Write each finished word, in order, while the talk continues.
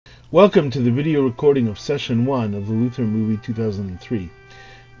Welcome to the video recording of Session 1 of the Luther Movie 2003.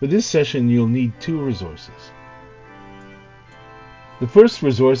 For this session, you'll need two resources. The first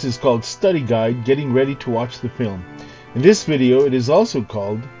resource is called Study Guide, Getting Ready to Watch the Film. In this video, it is also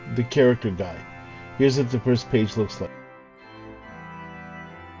called the Character Guide. Here's what the first page looks like.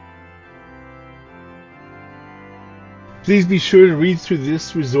 Please be sure to read through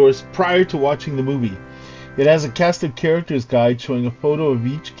this resource prior to watching the movie. It has a cast of characters guide showing a photo of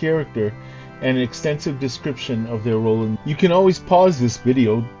each character and an extensive description of their role. You can always pause this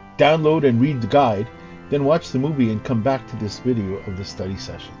video, download and read the guide, then watch the movie and come back to this video of the study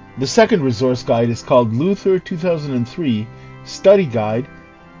session. The second resource guide is called Luther 2003 Study Guide,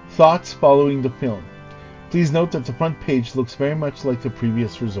 Thoughts Following the Film. Please note that the front page looks very much like the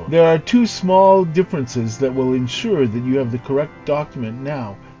previous resource. There are two small differences that will ensure that you have the correct document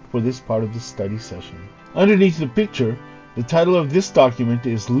now for this part of the study session. Underneath the picture, the title of this document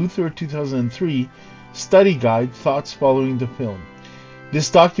is Luther 2003 Study Guide, Thoughts Following the Film. This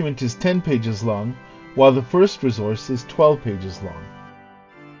document is 10 pages long, while the first resource is 12 pages long.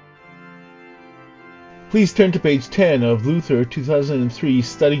 Please turn to page 10 of Luther 2003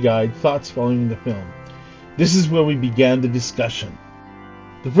 Study Guide, Thoughts Following the Film. This is where we began the discussion.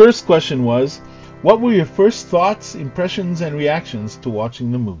 The first question was, what were your first thoughts, impressions, and reactions to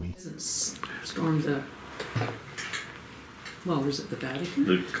watching the movie? Stormed the, well, was it the Vatican?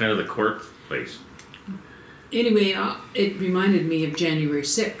 The court place. Anyway, it reminded me of January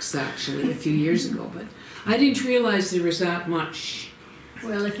 6th, actually, a few years ago, but I didn't realize there was that much.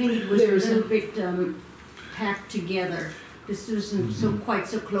 Well, I think it was a little bit packed together. This wasn't quite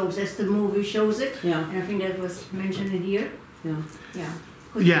so close as the movie shows it. Yeah. And I think that was mentioned in here. Yeah. Yeah.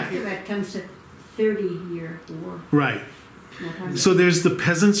 Yeah. That comes to 30-year war. Right. So there's the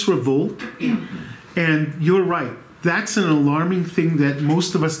Peasants' Revolt, and you're right. That's an alarming thing that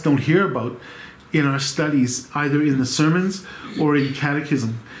most of us don't hear about in our studies, either in the sermons or in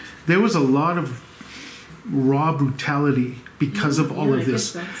catechism. There was a lot of raw brutality because of all of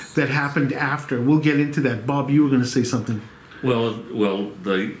this that happened after. We'll get into that. Bob, you were going to say something. Well,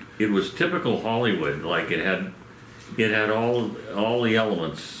 it was typical Hollywood. Like it had all the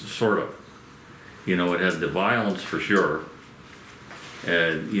elements, sort of. You know, it had the violence for sure.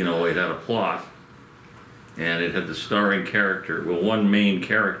 And you know, it had a plot, and it had the starring character. Well, one main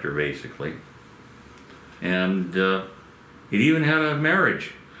character basically, and it even had a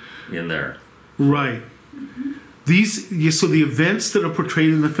marriage in there. Right. So the events that are portrayed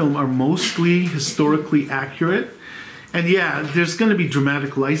in the film are mostly historically accurate. And yeah, there's going to be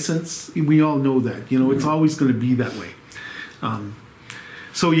dramatic license. We all know that. You know, it's always going to be that way.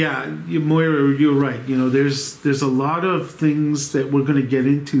 So yeah, Moira, you're right. You know, there's a lot of things that we're going to get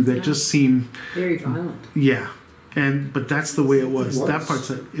into that just seem very violent. Yeah, but that's the way it was. That part's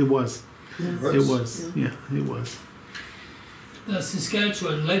it. It was. It was. Yeah, it was. The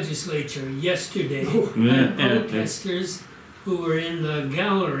Saskatchewan legislature yesterday had protesters who were in the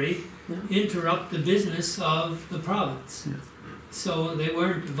gallery interrupt the business of the province. Yeah. So they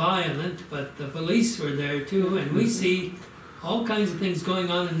weren't violent, but the police were there too, and we see all kinds of things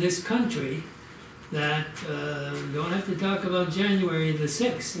going on in this country that don't have to talk about January the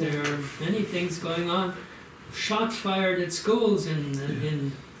 6th. There are many things going on. Shots fired at schools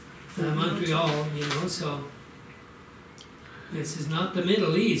in Montreal, you know, so this is not the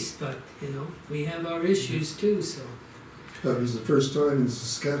Middle East, but, you know, we have our issues too, so. That was the first time in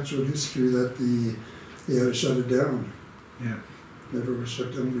Saskatchewan history that they had to shut it down. Yeah. Never was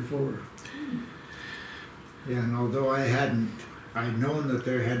shut down before. Yeah, and although I'd known that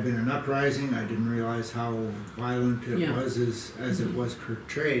there had been an uprising, I didn't realize how violent it was as it was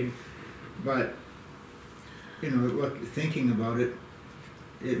portrayed. But, you know, thinking about it,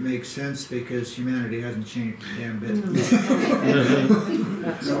 it makes sense because humanity hasn't changed a damn bit.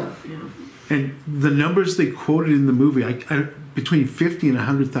 And the numbers they quoted in the movie, between 50 and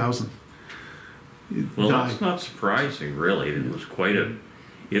 100,000 Well, died. That's not surprising, really. It was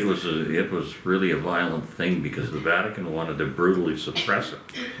it was really a violent thing because the Vatican wanted to brutally suppress it,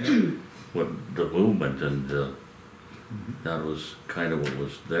 the movement, and that was kind of what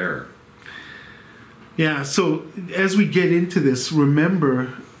was there. Yeah, so as we get into this,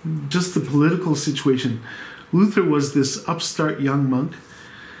 remember just the political situation. Luther was this upstart young monk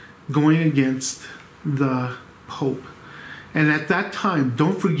going against the Pope. And at that time,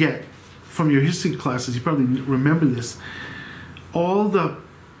 don't forget, from your history classes, you probably remember this, all the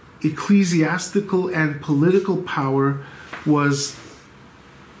ecclesiastical and political power was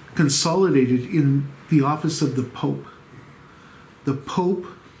consolidated in the office of the Pope. The Pope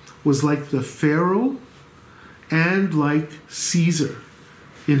was like the Pharaoh and like Caesar.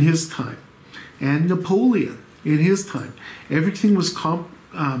 in his time, and Napoleon in his time. Everything was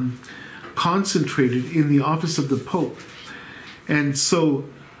concentrated in the office of the Pope. And so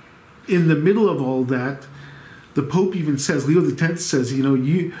in the middle of all that, the Pope even says, Leo X says,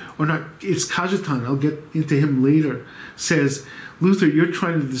 it's Cajetan, I'll get into him later, says, Luther, you're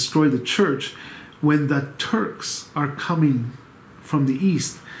trying to destroy the church when the Turks are coming from the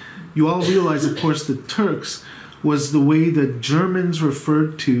east. You all realize, of course, the Turks was the way the Germans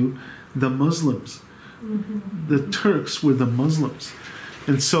referred to the Muslims. Mm-hmm. The Turks were the Muslims.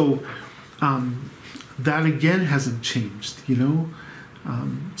 And so that again hasn't changed,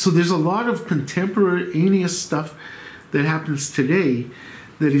 So there's a lot of contemporaneous stuff that happens today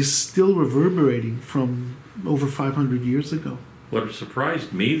that is still reverberating from over 500 years ago. What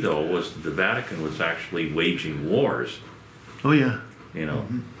surprised me, though, was the Vatican was actually waging wars. Oh, yeah.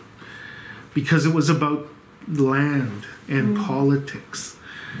 Mm-hmm. Because it was about land and politics.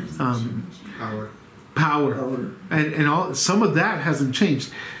 Power. And all, some of that hasn't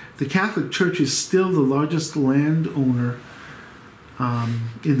changed. The Catholic Church is still the largest landowner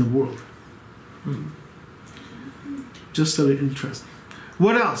in the world. Just out of interest.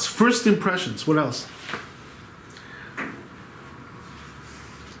 What else? First impressions. What else?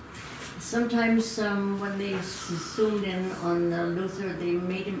 Sometimes when they zoomed in on Luther, they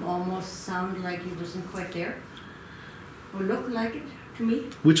made him almost sound like he wasn't quite there. Or looked like it to me.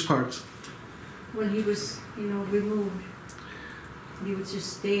 Which parts? When he was, removed. He was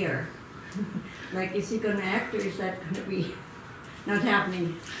just there. Like, is he going to act or is that going to be not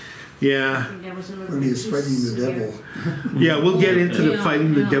happening? Yeah. I think that was a little When he's fighting the devil. Yeah, we'll get into the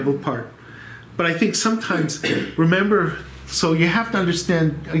fighting the devil part. But I think sometimes, remember, so you have to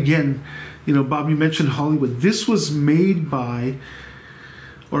understand, again, Bob, you mentioned Hollywood. This was made by,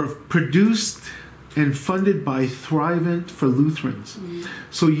 or produced and funded by Thrivent for Lutherans. Mm.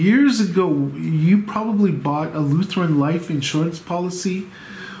 So years ago, you probably bought a Lutheran life insurance policy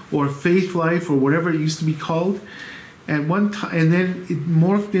or Faith Life or whatever it used to be called. At one time, and then it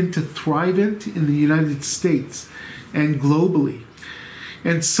morphed into Thrivent in the United States and globally.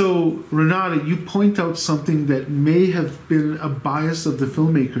 And so, Renata, you point out something that may have been a bias of the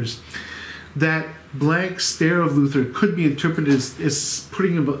filmmakers. That blank stare of Luther could be interpreted as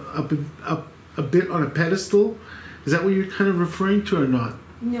putting him up a bit on a pedestal. Is that what you're kind of referring to or not?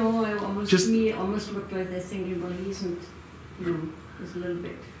 No, it almost looked like they're thinking, well, he isn't, he's a little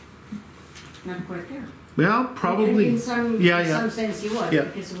bit not quite there. Well, probably. In some sense he was,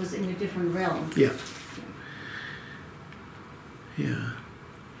 because it was in a different realm. Yeah. Yeah.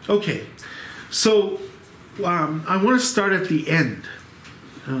 Okay. So, I want to start at the end.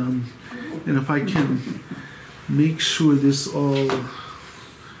 And if I can make sure this all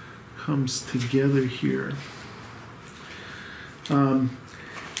comes together here.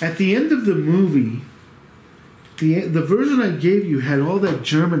 At the end of the movie, the version I gave you had all that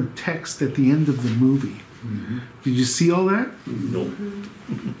German text at the end of the movie. Mm-hmm. Did you see all that? No.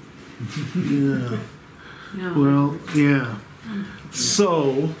 Yeah. No. Well, yeah.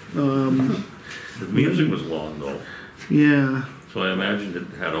 So, the music was long, though. Yeah. So I imagined it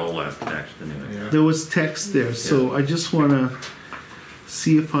had all that text anyway. Yeah. There was text there, so I just want to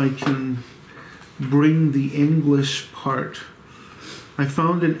see if I can bring the English part. I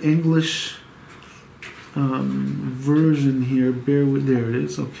found an English version here. Bear with, there it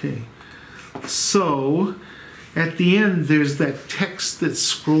is. Okay. So, at the end, there's that text that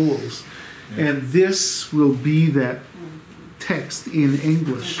scrolls, and this will be that text in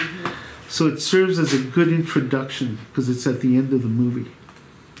English. So it serves as a good introduction because it's at the end of the movie.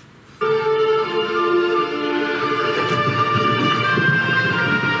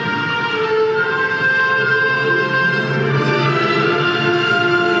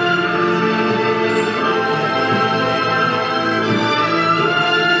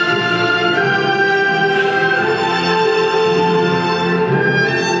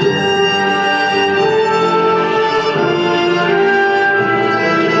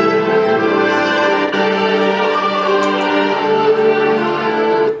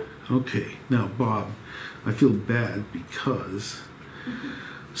 Okay, now Bob, I feel bad because...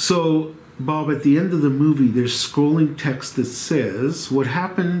 So, Bob, at the end of the movie, there's scrolling text that says, what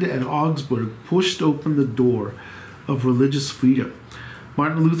happened at Augsburg pushed open the door of religious freedom.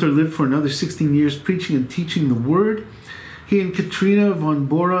 Martin Luther lived for another 16 years preaching and teaching the word. He and Katrina von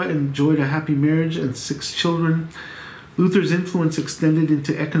Bora enjoyed a happy marriage and 6 children. Luther's influence extended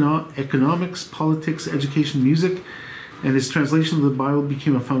into economics, politics, education, music, and his translation of the Bible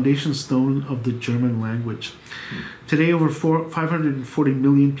became a foundation stone of the German language. Today, over 540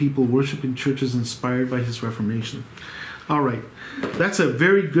 million people worship in churches inspired by his Reformation. All right. That's a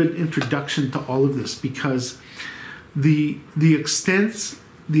very good introduction to all of this, because the extent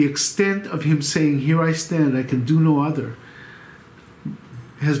of him saying, "Here I stand, I can do no other,"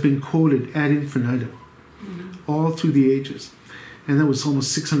 has been quoted ad infinitum all through the ages. And that was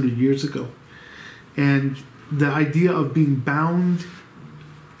almost 600 years ago. And the idea of being bound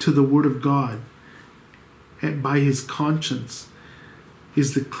to the Word of God and by his conscience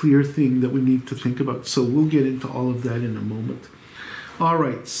is the clear thing that we need to think about. So we'll get into all of that in a moment. All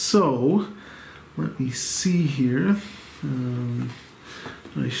right, so let me see here.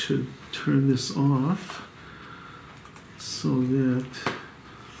 I should turn this off so that,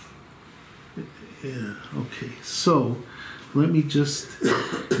 yeah, okay. So let me just,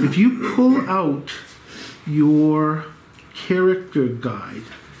 if you pull out your character guide,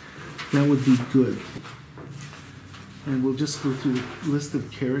 that would be good. And we'll just go through the list of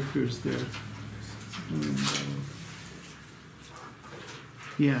characters there.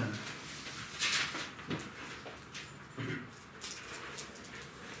 Yeah.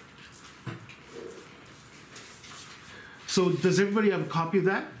 So does everybody have a copy of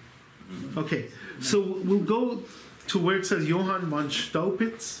that? Okay. So we'll go to where it says Johann von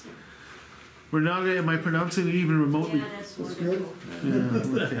Staupitz. Renata, am I pronouncing it even remotely? Yeah, that's wonderful.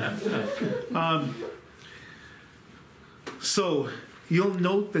 Yeah, okay. So you'll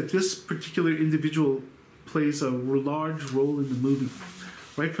note that this particular individual plays a large role in the movie,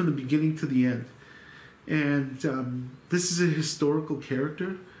 right from the beginning to the end. And this is a historical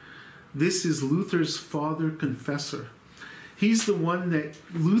character. This is Luther's father confessor. He's the one that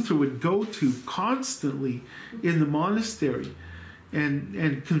Luther would go to constantly in the monastery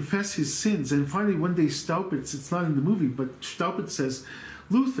and confess his sins. And finally, one day Staupitz, it's not in the movie, but Staupitz says,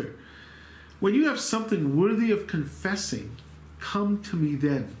 "Luther, when you have something worthy of confessing, come to me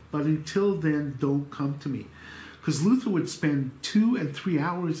then. But until then, don't come to me." Because Luther would spend 2 and 3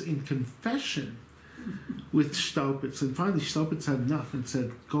 hours in confession with Staupitz. And finally, Staupitz had enough and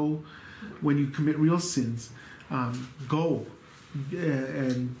said, "Go, when you commit real sins, go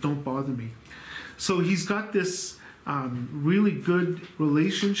and don't bother me." So he's got this really good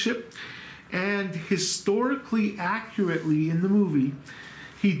relationship. And historically accurately in the movie,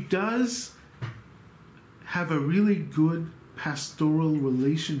 he does have a really good pastoral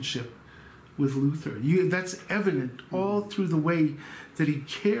relationship with Luther. That's evident all through the way that he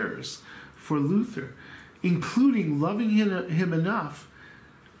cares for Luther, including loving him enough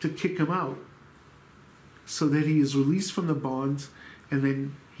to kick him out so that he is released from the bonds, and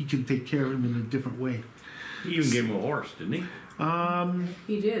then he can take care of him in a different way. He even gave him a horse, didn't he?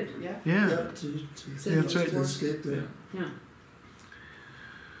 He did. Yeah. Yeah, That's right. to escape there. Yeah.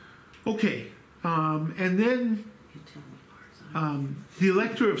 Okay. And then the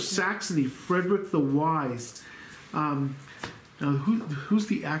Elector of Saxony, Frederick the Wise. Now, who's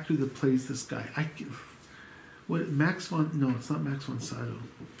the actor that plays this guy? Max von? No, it's not Max von Sydow.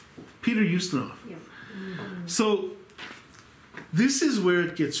 Peter Ustinov. Yeah. So this is where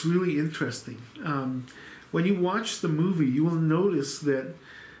it gets really interesting. When you watch the movie, you will notice that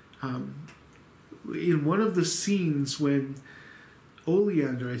in one of the scenes when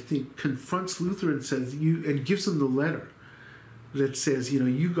Oleander, I think, confronts Luther and says, and gives him the letter that says,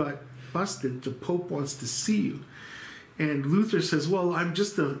 you got busted, the Pope wants to see you. And Luther says, well, I'm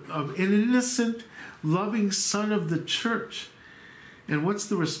just an innocent, loving son of the church. And what's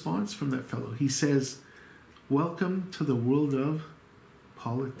the response from that fellow? He says, "Welcome to the world of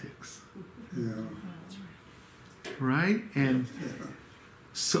politics." Yeah. Right? And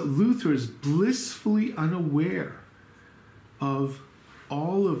so Luther is blissfully unaware of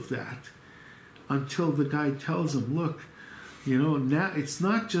all of that until the guy tells him, look, now it's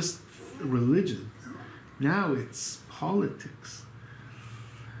not just religion. Now it's politics.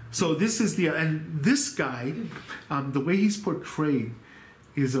 So this guy, the way he's portrayed,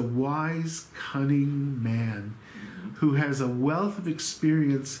 is a wise, cunning man who has a wealth of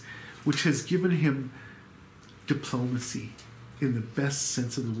experience which has given him diplomacy in the best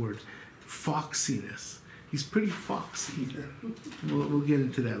sense of the word. Foxiness. He's pretty foxy. We'll get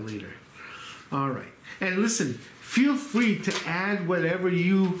into that later. All right. And listen, feel free to add whatever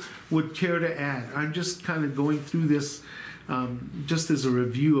you would care to add. I'm just kind of going through this just as a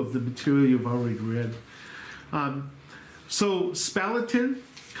review of the material you've already read. So Spalatin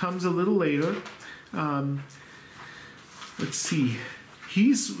comes a little later. Let's see.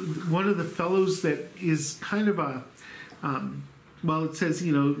 He's one of the fellows that is kind of a, it says,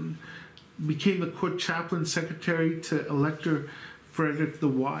 became the court chaplain secretary to Elector Frederick the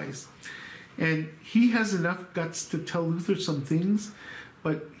Wise. And he has enough guts to tell Luther some things,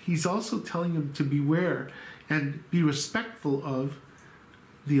 but he's also telling him to beware and be respectful of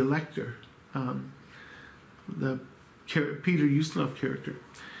the elector, the Peter Ustinov character.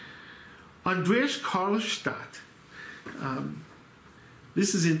 Andreas Karlstadt.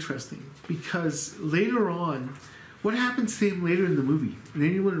 This is interesting because later on, what happens to him later in the movie? Does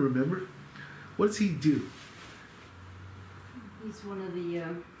anyone remember? What does he do? He's one of the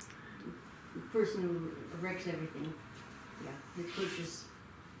person who wrecks everything. Yeah, he pushes.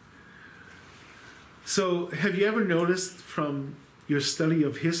 So, have you ever noticed from your study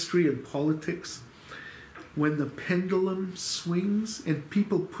of history and politics, when the pendulum swings and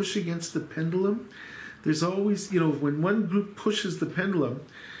people push against the pendulum, there's always, when one group pushes the pendulum,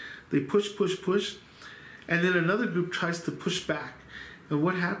 they push, and then another group tries to push back. And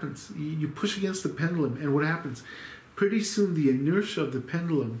what happens? You push against the pendulum, and what happens? Pretty soon the inertia of the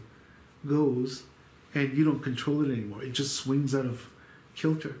pendulum goes, and you don't control it anymore. It just swings out of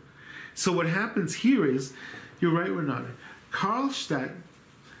kilter. So what happens here is, you're right, Renata, Karlstadt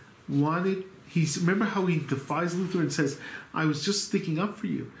remember how he defies Luther and says, I was just sticking up for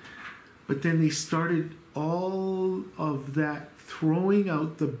you. But then they started all of that throwing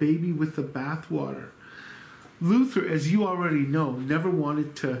out the baby with the bathwater. Luther, as you already know, never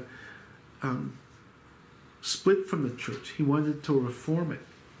wanted to split from the church. He wanted to reform it.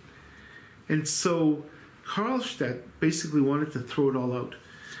 And so Karlstadt basically wanted to throw it all out.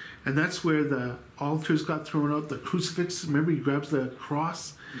 And that's where the altars got thrown out, the crucifix. Remember, he grabs the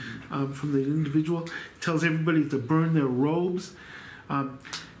cross from the individual, tells everybody to burn their robes.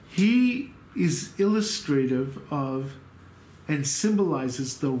 He is illustrative of and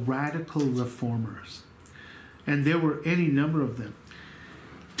symbolizes the radical reformers. And there were any number of them.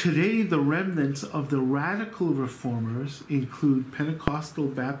 Today, the remnants of the radical reformers include Pentecostal,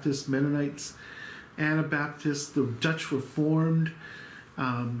 Baptist, Mennonites, Anabaptists, the Dutch Reformed,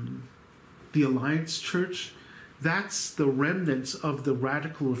 the Alliance Church. That's the remnants of the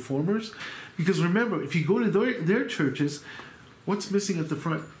radical reformers. Because remember, if you go to their churches, what's missing at the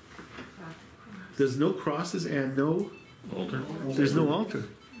front? There's no crosses and no altar. There's no altar.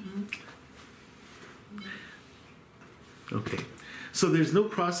 Okay. So there's no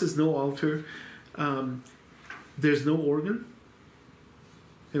crosses, no altar. There's no organ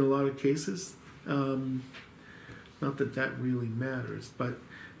in a lot of cases. Not that that really matters, but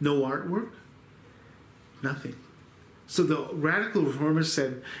no artwork, nothing. So the radical reformers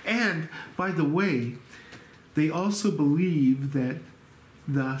said, and by the way, they also believe that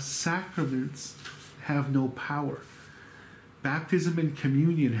the sacraments have no power. Baptism and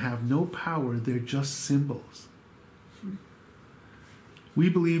communion have no power, they're just symbols. We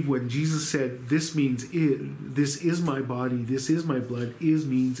believe when Jesus said, this means this is my body, this is my blood,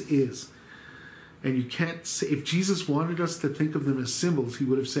 means is. And you can't say, if Jesus wanted us to think of them as symbols, he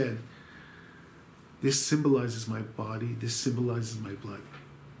would have said, this symbolizes my body, this symbolizes my blood.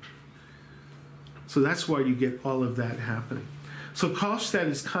 So that's why you get all of that happening. So Karlstadt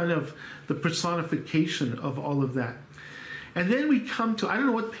is kind of the personification of all of that. And then we come to, I don't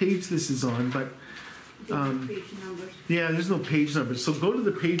know what page this is on, but page numbers. Yeah, there's no page numbers. So go to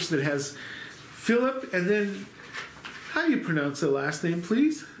the page that has Philip, and then, how do you pronounce the last name,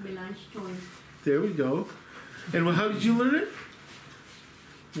 please? Melanchthon. There we go. And how did you learn it?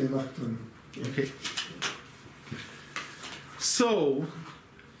 Melanchthon. Okay. So,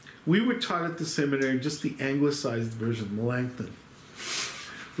 we were taught at the seminary just the anglicized version, Melanchthon,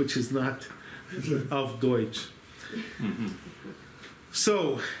 which is not auf Deutsch.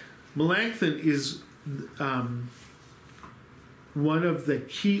 So, Melanchthon is one of the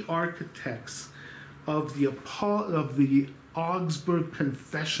key architects of the Augsburg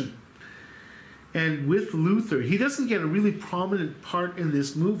Confession. And with Luther, he doesn't get a really prominent part in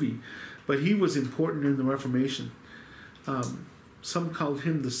this movie, but he was important in the Reformation. Some called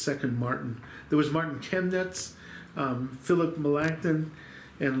him the second Martin. There was Martin Chemnitz, Philip Melanchthon,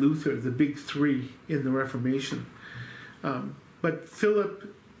 and Luther, the big three in the Reformation. But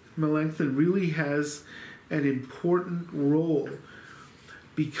Philip Melanchthon really has an important role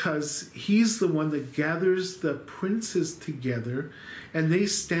because he's the one that gathers the princes together, and they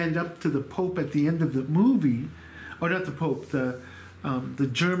stand up to the Pope at the end of the movie, or not the Pope, the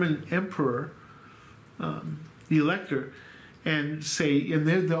German emperor, the elector, and say, and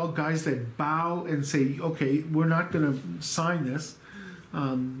they're all guys that bow and say, okay, we're not going to sign this.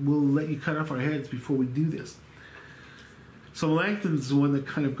 We'll let you cut off our heads before we do this. So Melanchthon's the one that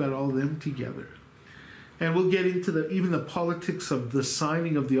kind of got all of them together. And we'll get into even the politics of the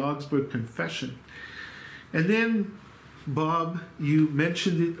signing of the Augsburg Confession. And then, Bob, you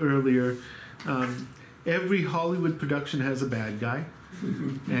mentioned it earlier, every Hollywood production has a bad guy.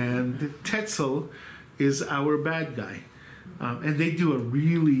 And Tetzel is our bad guy. And they do a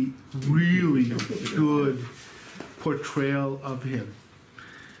really, really good portrayal of him.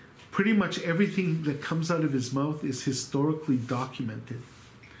 Pretty much everything that comes out of his mouth is historically documented.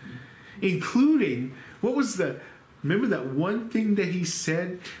 Including, remember that one thing that he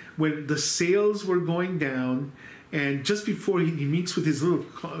said when the sales were going down, and just before he meets with his little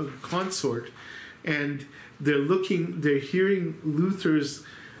consort, and they're hearing Luther's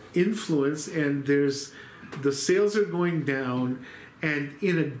influence, and the sales are going down, and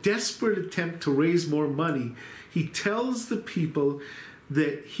in a desperate attempt to raise more money, he tells the people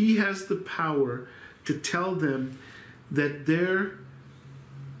that he has the power to tell them that the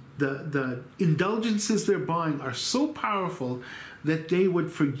indulgences they're buying are so powerful that they would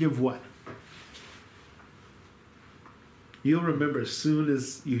forgive what? You'll remember as soon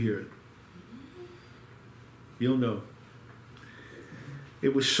as you hear it. You'll know.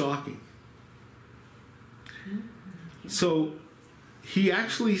 It was shocking. So he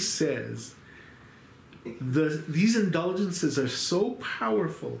actually says these indulgences are so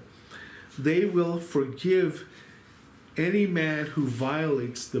powerful, they will forgive any man who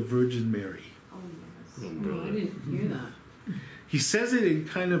violates the Virgin Mary. Oh, yes. Oh, I didn't hear that. He says it in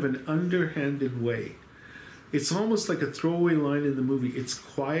kind of an underhanded way. It's almost like a throwaway line in the movie. It's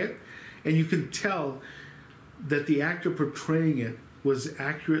quiet, and you can tell that the actor portraying it was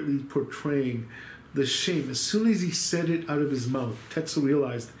accurately portraying the shame. As soon as he said it out of his mouth, Tetzel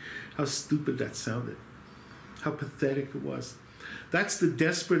realized how stupid that sounded, how pathetic it was. That's the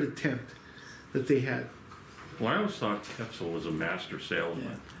desperate attempt that they had. Well, I always thought Tetzel was a master salesman.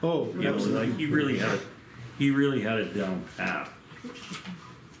 Yeah. Oh, You know, like he really had it down pat,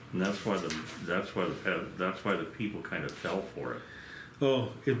 and that's why the people kind of fell for it.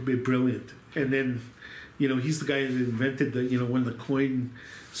 Oh, it'd be brilliant. And then, he's the guy that invented when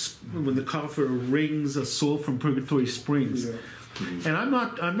the coffer rings, a soul from purgatory springs. Yeah. And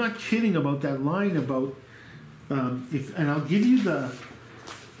I'm not kidding about that line about and I'll give you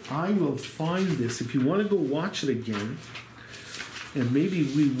I will find this if you want to go watch it again, and maybe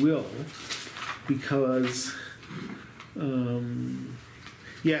we will, because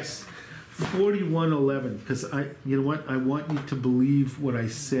yes, 41:11, because I want you to believe what I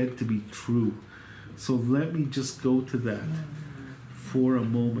said to be true. So let me just go to that for a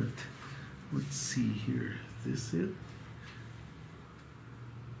moment. Let's see here. Is this it?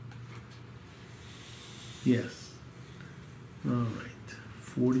 Yes. All right.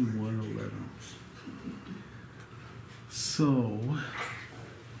 41:11. So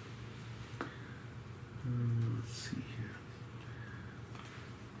let's see here.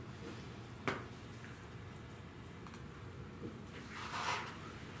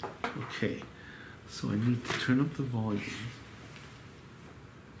 Okay. So I need to turn up the volume.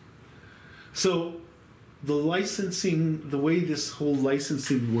 So the licensing, the way this whole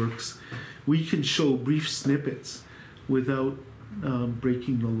licensing works, we can show brief snippets without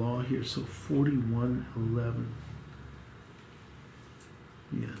breaking the law here. So 41:11.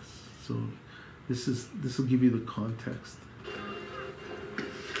 Yes. So this will give you the context.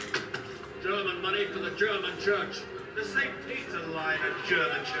 German money for the German church. The St. Peter line of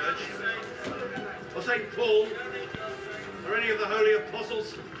German church. Or St. Paul. Or any of the holy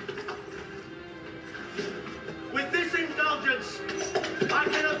apostles. With this indulgence, I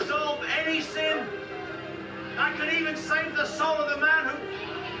can absolve any sin. I can even save the soul of the man who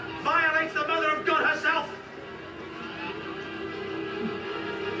violates the Mother of God herself.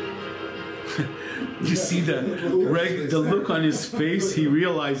 You see the look on his face, he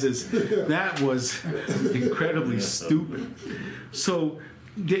realizes that was incredibly stupid. So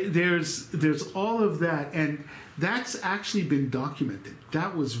there's all of that, and that's actually been documented.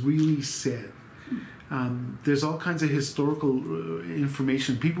 That was really said. There's all kinds of historical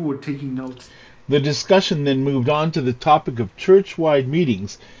information. People were taking notes. The discussion then moved on to the topic of church-wide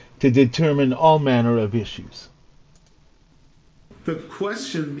meetings to determine all manner of issues. The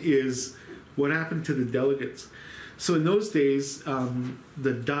question is, what happened to the delegates? So in those days,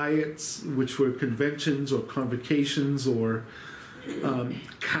 the diets, which were conventions or convocations or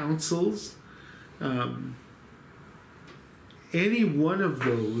councils, any one of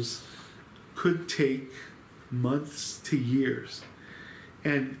those could take months to years.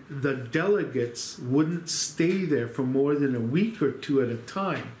 And the delegates wouldn't stay there for more than a week or two at a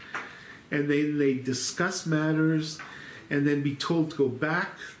time. And they discuss matters and then be told to go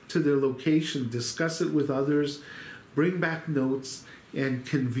back to their location, discuss it with others, bring back notes, and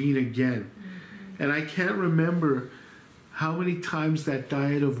convene again. Mm-hmm. And I can't remember how many times that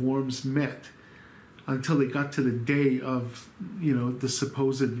Diet of Worms met until they got to the day of, the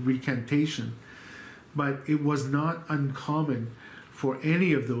supposed recantation. but it was not uncommon for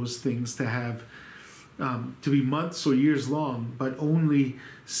any of those things to have to be months or years long, but only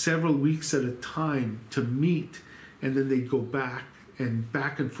several weeks at a time to meet, and then they'd go back and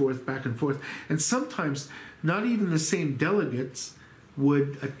forth, back and forth. And sometimes not even the same delegates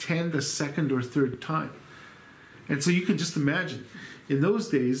would attend a second or third time. And so you can just imagine, in those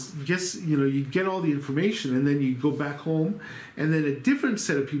days, you get all the information, and then you go back home, and then a different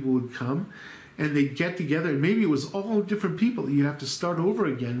set of people would come, and they'd get together, and maybe it was all different people. You'd have to start over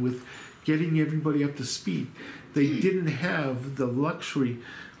again with getting everybody up to speed. They didn't have the luxury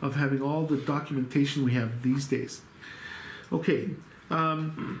of having all the documentation we have these days. Okay,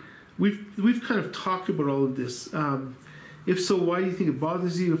 we've kind of talked about all of this. If so, why do you think it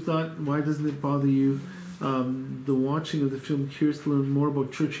bothers you? If not, why doesn't it bother you? The watching of the film curious to learn more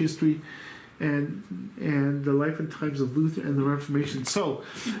about church history and the life and times of Luther and the Reformation. So,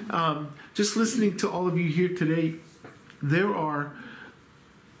 just listening to all of you here today, there's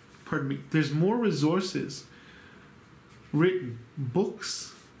more resources written,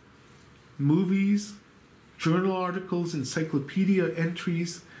 books, movies, journal articles, encyclopedia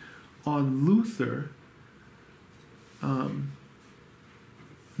entries on Luther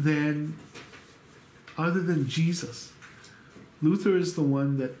other than Jesus. Luther is the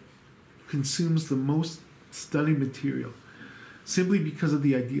one that consumes the most study material simply because of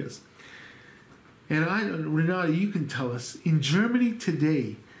the ideas. And Renata, you can tell us, in Germany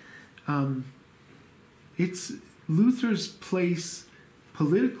today, it's Luther's place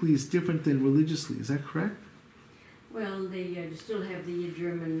politically is different than religiously. Is that correct? Well, they still have the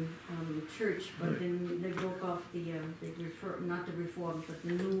German church, but then they broke off not the Reformed, but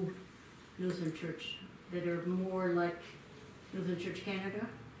the new Lutheran church that are more like Lutheran Church Canada.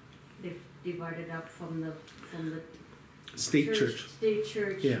 They've divided up from the state church. State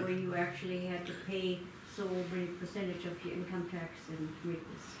church, yeah. Where you actually had to pay so many percentage of your income tax and make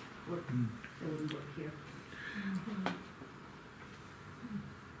this work. It wouldn't work here.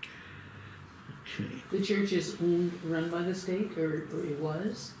 Okay. The church is run by the state, or it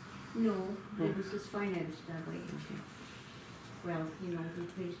was? No, it was just financed that way. Okay. Well, who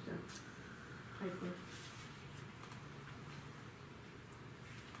pays the piper?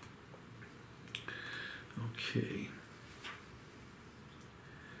 Okay.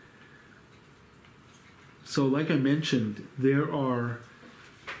 So, like I mentioned, there are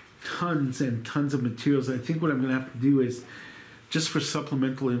tons and tons of materials. I think what I'm going to have to do is, just for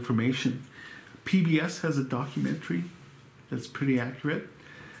supplemental information, PBS has a documentary that's pretty accurate.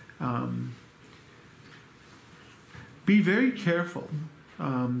 Be very careful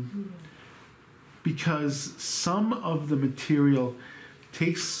because some of the material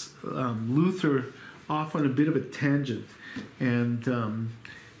takes Luther off on a bit of a tangent, and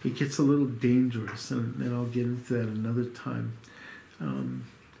it gets a little dangerous, and I'll get into that another time.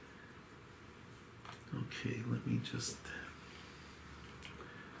 Okay, let me just...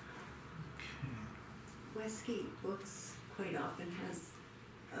 Westgate Books quite often has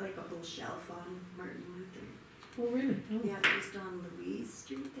like a whole shelf on Martin Luther. Oh, really? Oh. Yeah, just on Louise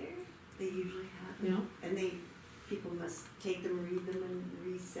Street there. They usually have them. Yeah. And people must take them, read them, and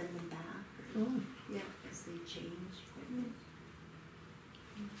resend them back. Oh. Yeah, because they change quite a bit.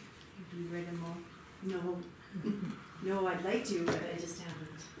 Have you read them all? No. No, I'd like to, but I just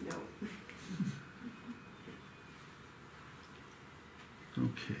haven't. No.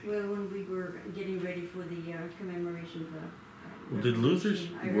 Okay. Well, when we were getting ready for the commemoration of the Did Luther's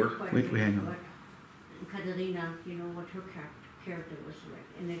Reformation, I read work... quite a Wait, bit hang on. about Katharina, what her character was like,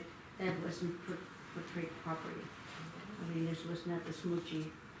 and that wasn't portrayed properly. I mean, this was not the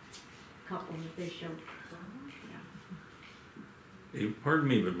smoochy couple that they showed. Yeah. Pardon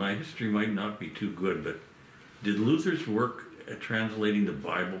me, but my history might not be too good, but did Luther's work at translating the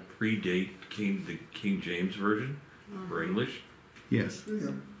Bible predate the King James Version for English? Yes.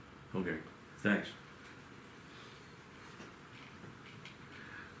 Yeah. Okay, thanks.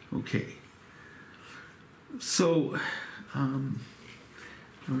 Okay. So, I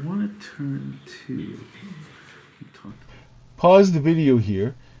want to turn to... Pause the video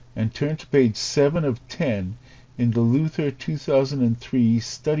here and turn to page 7 of 10 in the Luther 2003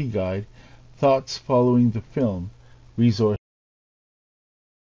 study guide, Thoughts Following the Film, resource.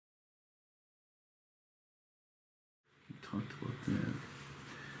 We talked about that.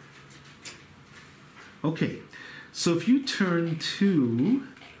 Okay, so if you turn to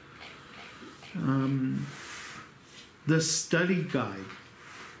the study guide,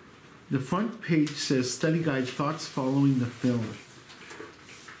 the front page says study guide, Thoughts Following the Film.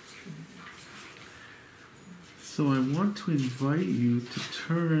 So I want to invite you to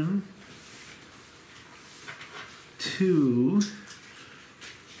turn to...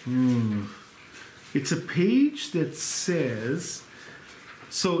 It's a page that says...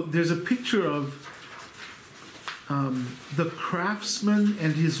 So there's a picture of the craftsman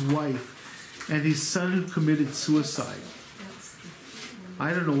and his wife and his son who committed suicide.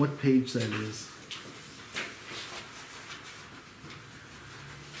 I don't know what page that is.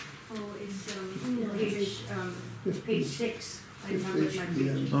 Oh, it's page 6. I numbered my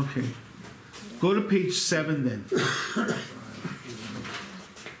page. Okay. Go to page 7 then.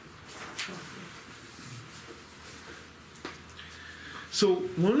 So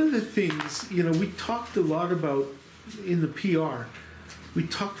one of the things, we talked a lot about in the PR, we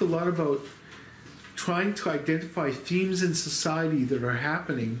talked a lot about trying to identify themes in society that are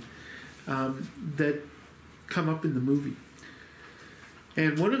happening that come up in the movie.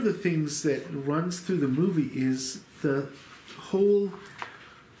 And one of the things that runs through the movie is the whole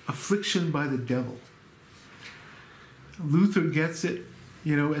affliction by the devil. Luther gets it,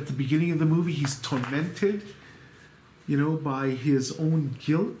 at the beginning of the movie, he's tormented, by his own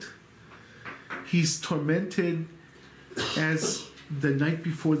guilt. He's tormented as the night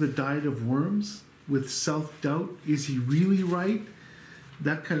before the diet of worms with self-doubt. Is he really right?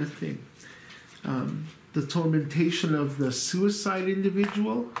 That kind of thing. The tormentation of the suicide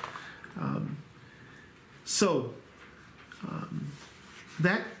individual.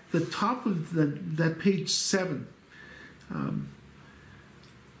 That the top of that page 7.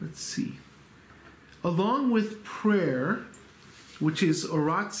 Let's see. Along with prayer, which is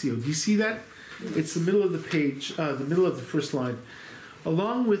oratio. Do you see that? It's the middle of the page, the middle of the first line.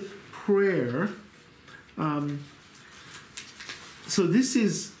 Along with prayer. So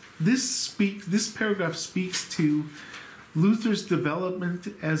this paragraph speaks to Luther's development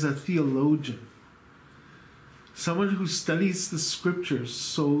as a theologian. Someone who studies the scriptures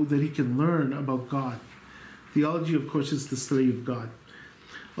so that he can learn about God. Theology, of course, is the study of God.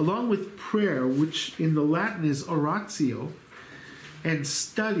 Along with prayer, which in the Latin is oratio, and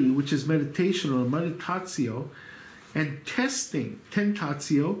study, which is meditation or meditatio, and testing,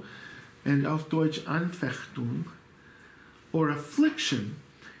 tentatio, and auf Deutsch Anfechtung, or affliction,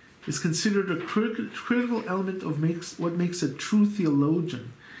 is considered a critical element of what makes a true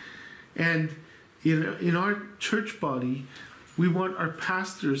theologian. And in our church body, we want our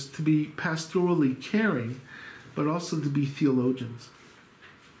pastors to be pastorally caring, but also to be theologians.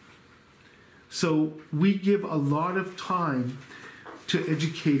 So we give a lot of time to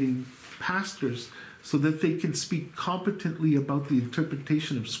educating pastors so that they can speak competently about the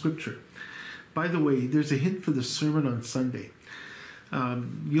interpretation of Scripture. By the way, there's a hint for the sermon on Sunday.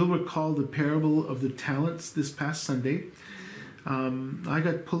 You'll recall the parable of the talents this past Sunday. I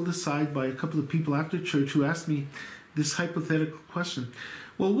got pulled aside by a couple of people after church who asked me this hypothetical question.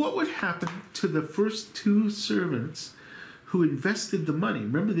 Well, what would happen to the first 2 servants who invested the money?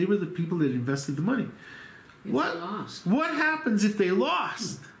 Remember, they were the people that invested the money. What happens if they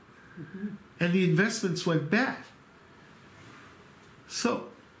lost and the investments went bad? So,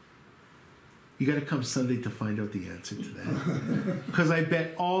 you got to come Sunday to find out the answer to that. Because I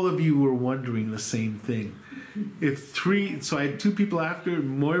bet all of you were wondering the same thing. So I had 2 people after,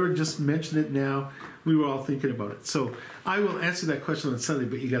 Moira just mentioned it now, we were all thinking about it. So I will answer that question on Sunday,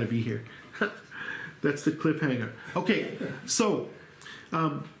 but you got to be here. That's the cliffhanger. Okay, so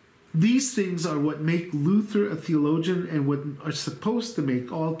these things are what make Luther a theologian and what are supposed to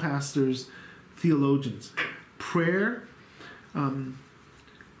make all pastors theologians. Prayer,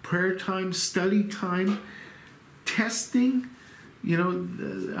 prayer time, study time, testing,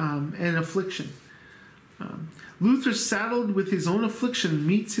 and affliction. Luther, saddled with his own affliction,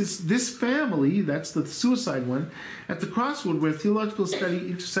 meets this family, that's the suicide one, at the crossroad where theological study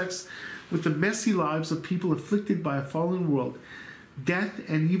intersects with the messy lives of people afflicted by a fallen world, death,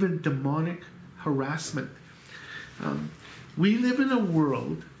 and even demonic harassment. We live in a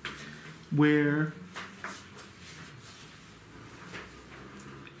world where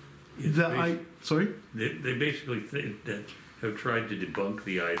They basically think that have tried to debunk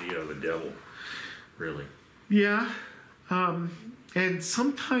the idea of a devil, really. Yeah, and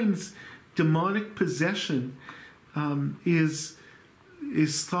sometimes demonic possession is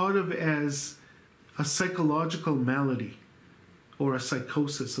thought of as a psychological malady or a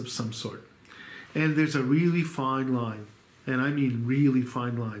psychosis of some sort. And there's a really fine line, and I mean really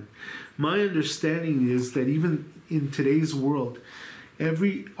fine line. My understanding is that even in today's world,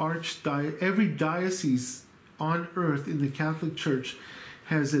 every diocese on earth in the Catholic Church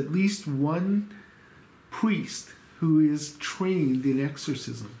has at least one priest who is trained in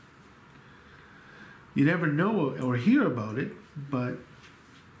exorcism. You never know or hear about it, but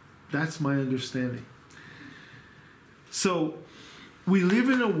that's my understanding. So we live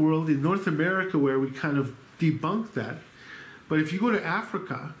in a world in North America where we kind of debunk that. But if you go to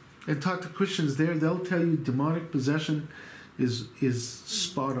Africa and talk to Christians there, they'll tell you demonic possession is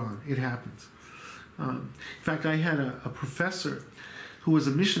spot on. It happens. In fact, I had a professor who was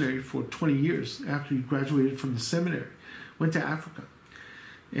a missionary for 20 years after he graduated from the seminary, went to Africa,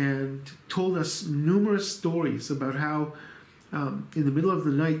 and told us numerous stories about how in the middle of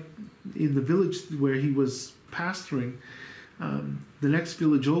the night in the village where he was pastoring, the next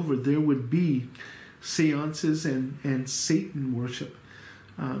village over, there would be seances and Satan worship,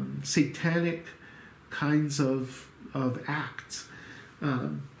 satanic kinds of acts.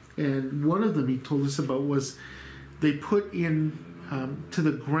 And one of them he told us about was they put in to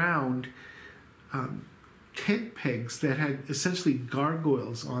the ground tent pegs that had essentially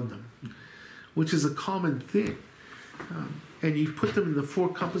gargoyles on them, which is a common thing. And you put them in the four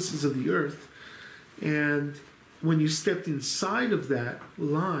compasses of the earth, and when you stepped inside of that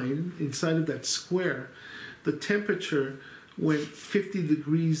line, inside of that square, the temperature went 50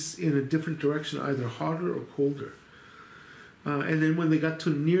 degrees in a different direction, either hotter or colder. And then when they got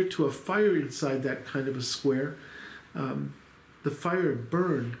near to a fire inside that kind of a square, the fire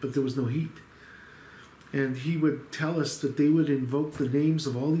burned, but there was no heat. And he would tell us that they would invoke the names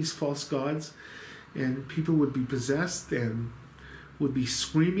of all these false gods, and people would be possessed and would be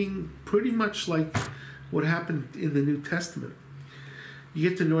screaming, pretty much like what happened in the New Testament. You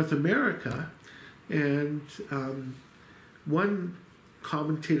get to North America, and one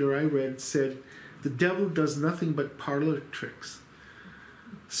commentator I read said, the devil does nothing but parlor tricks.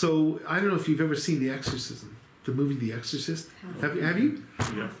 So I don't know if you've ever seen The Exorcism, the movie The Exorcist. Have you?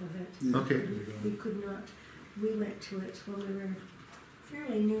 Half of it. Yeah. Okay. We could not. We went to it when we were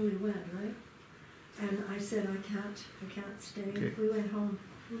fairly newlywed, right? And I said, I can't stay. Okay. We went home,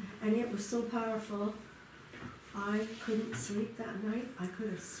 and it was so powerful. I couldn't sleep that night. I could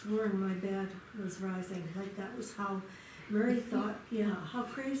have sworn my bed was rising. Like that was how Murray thought. Yeah, how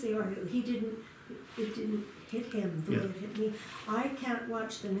crazy are you? It didn't hit him the way it hit me. I can't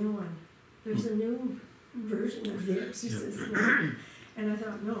watch the new one. There's a new version of The Exorcist now. And I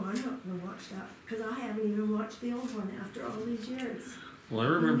thought, no, I'm not going to watch that because I haven't even watched the old one after all these years. Well, I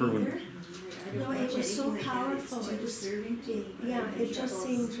remember when No, it was so powerful. It just, yeah, it just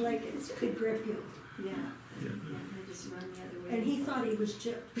seemed like it could grip you. Yeah. I just run the other way. And he thought he was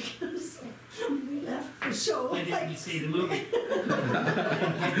gypped because we left the show. I didn't see the movie.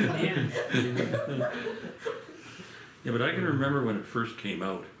 Yeah, but I can remember when it first came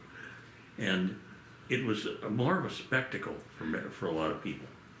out, and it was more of a spectacle for a lot of people.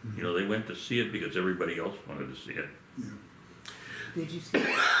 Mm-hmm. You know, they went to see it because everybody else wanted to see it. Yeah. Did you see it?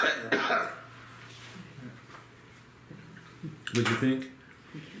 What'd you think?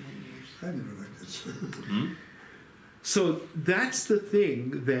 I never liked it. Hmm? So that's the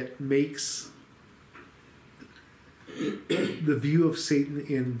thing that makes the view of Satan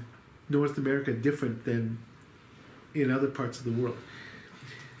in North America different than in other parts of the world.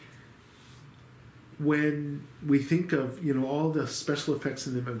 When we think of, you know, all the special effects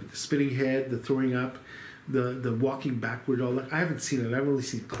in the movie, the spinning head, the throwing up, the walking backward, all that, I haven't seen it. I've only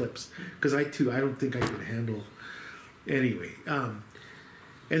seen clips because I don't think I can handle. Anyway,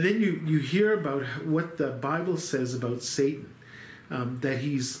 and then you hear about what the Bible says about Satan, that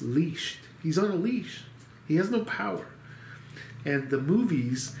he's leashed. He's on a leash. He has no power. And the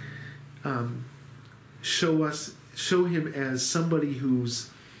movies show him as somebody who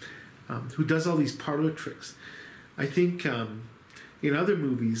does all these parlor tricks. I think in other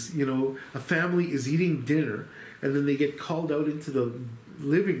movies, you know, a family is eating dinner and then they get called out into the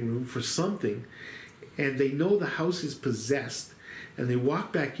living room for something, and they know the house is possessed, and they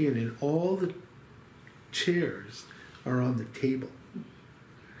walk back in and all the chairs are on the table.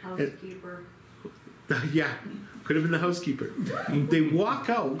 Housekeeper. Yeah, could have been the housekeeper. They walk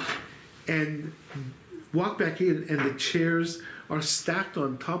out and walk back in, and the chairs are stacked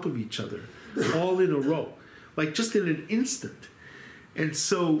on top of each other, all in a row, like just in an instant. And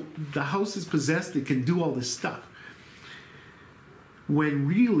so the house is possessed, it can do all this stuff. When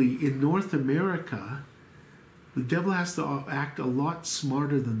really, in North America, the devil has to act a lot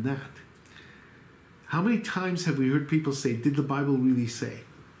smarter than that. How many times have we heard people say, did the Bible really say?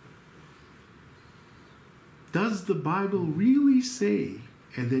 Does the Bible really say?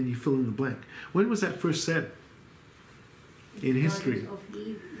 And then you fill in the blank. When was that first said? In history.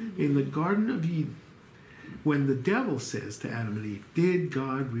 In the Garden of Eden. When the devil says to Adam and Eve, did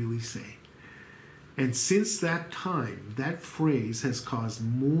God really say? And since that time, that phrase has caused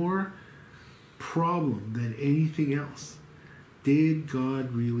more problem than anything else. Did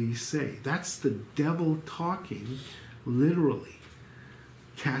God really say? That's the devil talking literally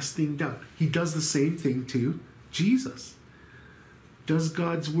casting doubt. He does the same thing to Jesus. Does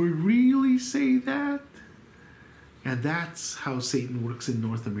God's word really say that? And that's how Satan works in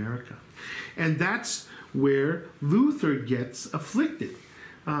North America. And that's where Luther gets afflicted.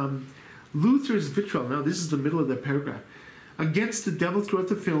 Luther's vitriol, now this is the middle of the paragraph, against the devil throughout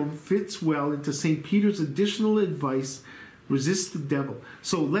the film fits well into St. Peter's additional advice, resist the devil.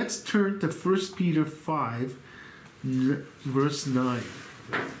 So let's turn to 1 Peter 5, verse 9.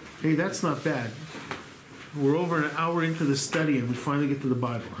 Hey, that's not bad. We're over an hour into the study and we finally get to the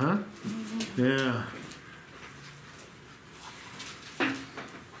Bible, huh? Yeah.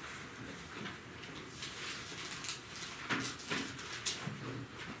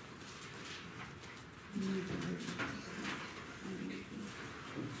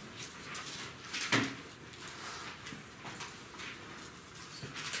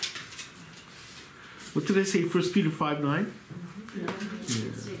 What did I say? 1 Peter 5, 9?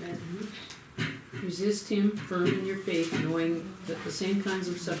 Resist him firm in your faith, knowing that the same kinds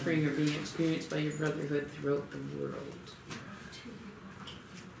of suffering are being experienced by your brotherhood throughout the world.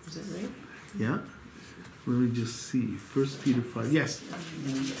 Is that right? Yeah. Let me just see. 1 Peter 5. Yes.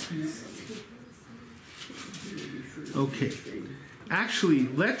 Okay. Actually,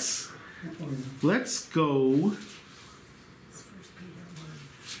 let's go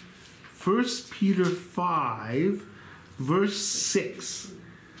 1 Peter 5, verse 6,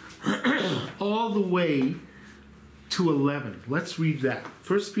 all the way to 11. Let's read that.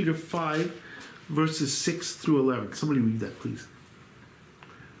 1 Peter 5, verses 6 through 11. Somebody read that, please.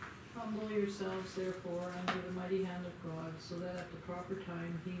 Humble yourselves, therefore, under the mighty hand of God, so that at the proper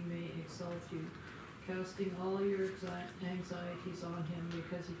time he may exalt you, casting all your anxieties on him,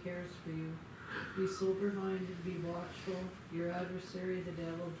 because he cares for you. Be sober-minded, be watchful. Your adversary, the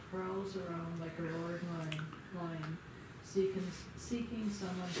devil, prowls around like a roaring lion, seeking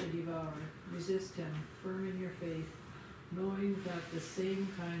someone to devour. Resist him, firm in your faith, knowing that the same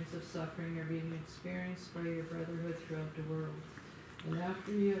kinds of suffering are being experienced by your brotherhood throughout the world. And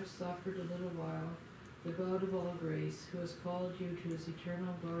after you have suffered a little while, the God of all grace, who has called you to his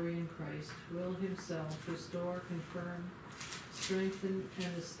eternal glory in Christ, will himself restore, confirm, strengthen,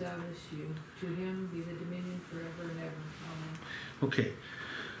 and establish you. To him be the dominion forever and ever. Amen. Okay.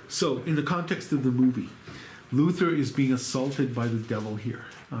 So, in the context of the movie, Luther is being assaulted by the devil here.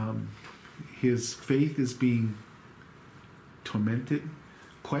 His faith is being tormented,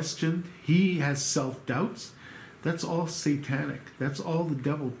 questioned. He has self-doubts. That's all satanic. That's all the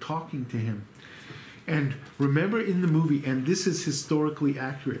devil talking to him. And remember in the movie, and this is historically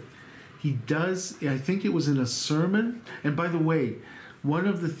accurate, he does, I think it was in a sermon, and by the way, one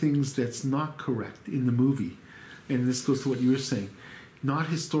of the things that's not correct in the movie, and this goes to what you were saying, not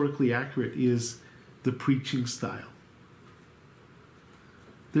historically accurate, is the preaching style.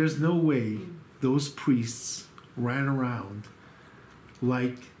 There's no way those priests ran around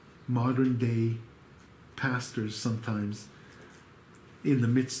like modern day pastors sometimes in the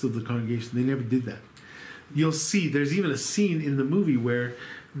midst of the congregation. They never did that. You'll see there's even a scene in the movie where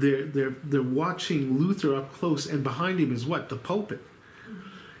they're watching Luther up close, and behind him is what? The pulpit.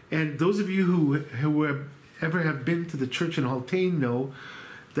 And those of you who ever have been to the church in Haultain know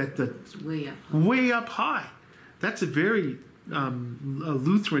that It's way up. way up high. That's a very a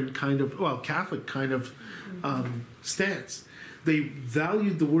Lutheran kind of, well, Catholic kind of stance. They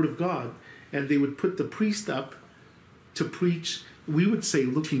valued the Word of God, and they would put the priest up to preach, we would say,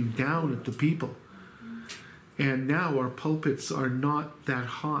 looking down at the people. And now our pulpits are not that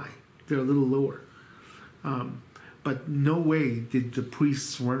high. They're a little lower. But no way did the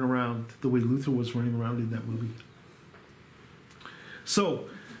priests run around the way Luther was running around in that movie. So,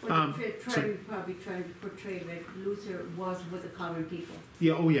 probably trying to portray that Luther was with the common people.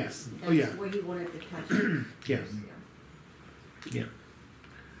 yeah, oh yes. That's Oh yeah. where he wanted to touch it. Yes. Yeah.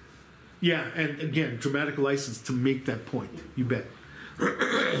 Yeah, and again, dramatic license to make that point. You bet.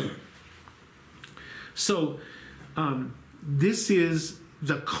 So, this is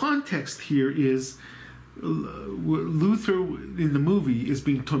the context here is Luther in the movie is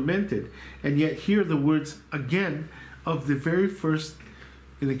being tormented, and yet here are the words again of the very first,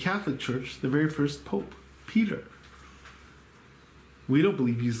 in the Catholic Church, the very first Pope, Peter. We don't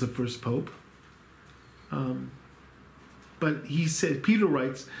believe he's the first Pope. But he said, Peter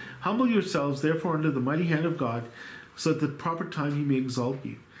writes, "Humble yourselves, therefore, under the mighty hand of God, so at the proper time he may exalt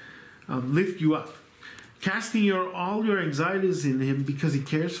you, lift you up, casting all your anxieties in him because he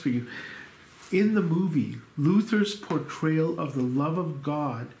cares for you." In the movie, Luther's portrayal of the love of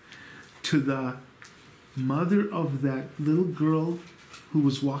God to the mother of that little girl who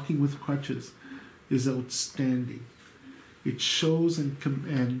was walking with crutches is outstanding. it shows and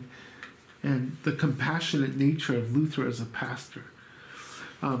the compassionate nature of Luther as a pastor.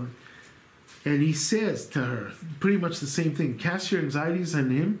 And he says to her pretty much the same thing. Cast your anxieties on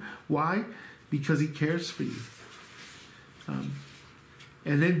him. Why? Because he cares for you.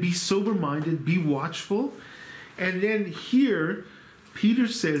 And then be sober-minded, be watchful. And then here, Peter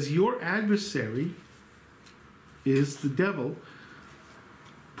says, your adversary is the devil,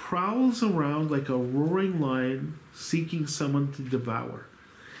 prowls around like a roaring lion seeking someone to devour.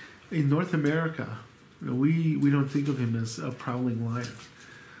 In North America, we don't think of him as a prowling lion.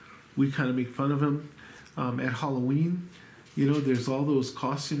 We kind of make fun of him. At Halloween, there's all those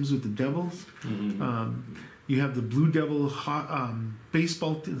costumes with the devils. Mm-hmm. You have the Blue Devil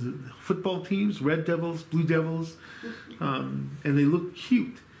football teams, Red Devils, Blue Devils, and they look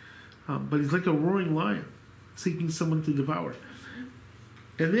cute. But he's like a roaring lion, seeking someone to devour.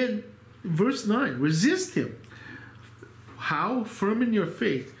 And then, verse 9, resist him. How? Firm in your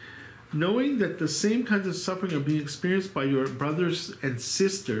faith, knowing that the same kinds of suffering are being experienced by your brothers and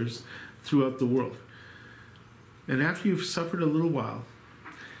sisters throughout the world. And after you've suffered a little while,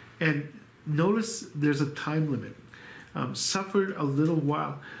 and notice there's a time limit. Suffered a little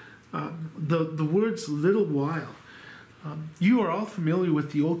while. The words little while. You are all familiar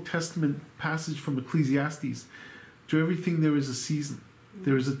with the Old Testament passage from Ecclesiastes. To everything there is a season.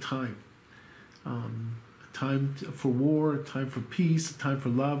 There is a time. A time for war, a time for peace, a time for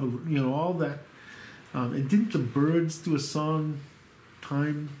love, all that. And didn't the birds do a song?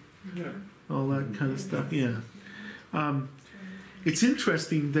 Time? Yeah. All that kind of stuff. Yeah. It's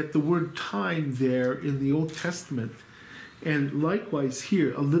interesting that the word time there in the Old Testament, and likewise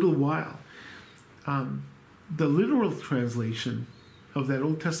here, a little while, the literal translation of that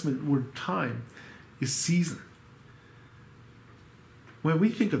Old Testament word time is season. When we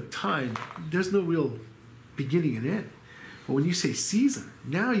think of time, there's no real beginning and end. But when you say season,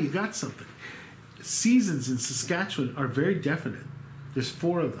 now you got something. Seasons in Saskatchewan are very definite. There's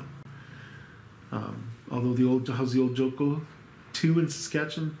 4 of them. Although how's the old joke go? 2 in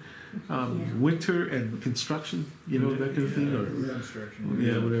Saskatchewan, winter and construction, that kind of thing, or construction,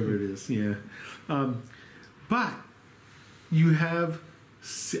 whatever it is, but you have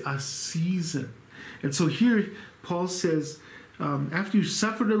a season, and so here Paul says, after you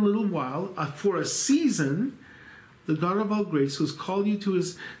suffered a little while, for a season, the God of all grace who has called you to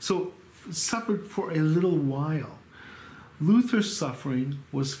his, so suffered for a little while. Luther's suffering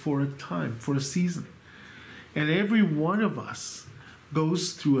was for a time, for a season. And every one of us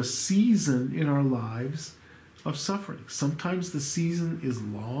goes through a season in our lives of suffering. Sometimes the season is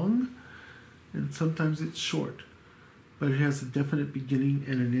long, and sometimes it's short. But it has a definite beginning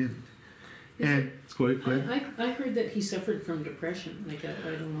and an end. And go ahead. I heard that he suffered from depression. I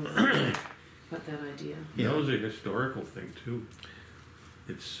don't know about that idea. Yeah. That was a historical thing too.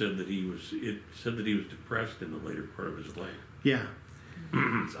 It said that he was depressed in the later part of his life. Yeah.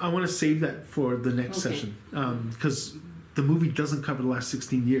 I want to save that for the next session, because the movie doesn't cover the last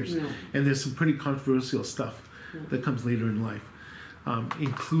 16 years. No. And there's some pretty controversial stuff that comes later in life,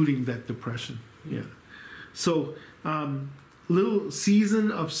 including that depression. Yeah. So, little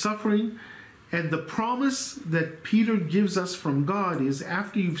season of suffering, and the promise that Peter gives us from God is,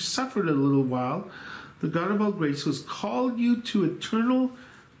 after you've suffered a little while, the God of all grace, who has called you to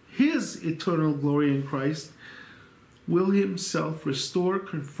his eternal glory in Christ, will himself restore,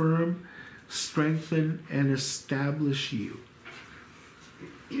 confirm, strengthen, and establish you.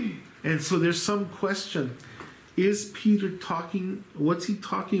 And so there's some question. Is Peter what's he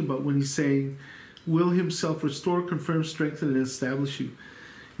talking about when he's saying, will himself restore, confirm, strengthen, and establish you?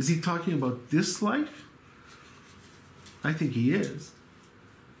 Is he talking about this life? I think he is.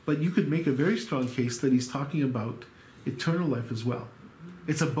 But you could make a very strong case that he's talking about eternal life as well.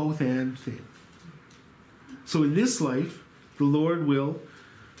 It's a both-and thing. So in this life, the Lord will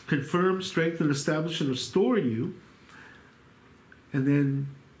confirm, strengthen, establish, and restore you. And then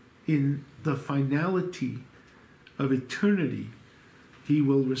in the finality of eternity, he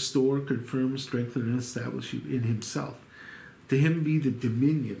will restore, confirm, strengthen, and establish you in himself. To him be the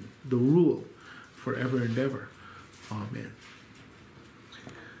dominion, the rule, forever and ever. Amen.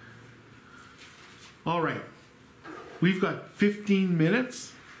 All right. We've got 15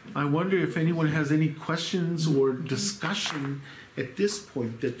 minutes. I wonder if anyone has any questions or discussion at this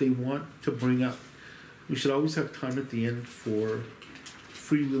point that they want to bring up. We should always have time at the end for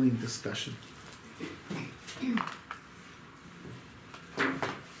freewheeling discussion.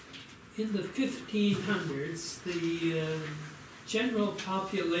 In the 1500s, the general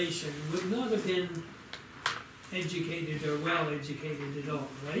population would not have been educated or well educated at all,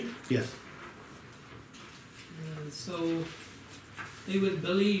 right? Yes. so they would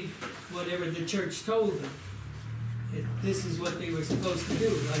believe whatever the church told them. This is what they were supposed to do,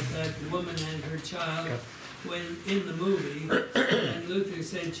 like that woman and her child. When in the movie, and Luther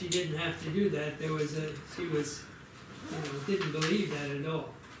said she didn't have to do that, she was, didn't believe that at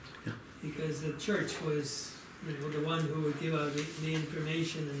all. Yeah. Because the church was, the one who would give out the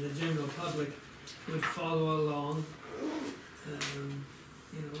information, and the general public would follow along,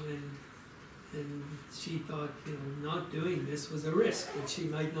 and she thought, not doing this was a risk that she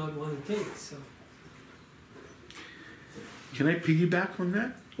might not want to take, so. Can I piggyback on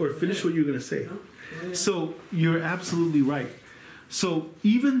that? Or finish what you're going to say? No? Yeah. So you're absolutely right. So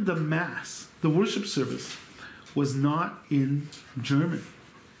even the Mass, the worship service, was not in German.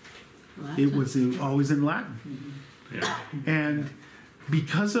 Latin. It was always in Latin. Mm-hmm. Yeah. And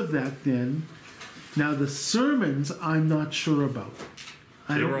because of that then, now the sermons I'm not sure about.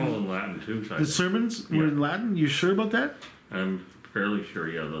 They were all in Latin too. The sermons were in Latin? You sure about that? I'm fairly sure,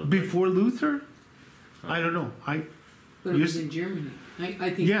 yeah. Before Luther? I don't know. But it was in Germany.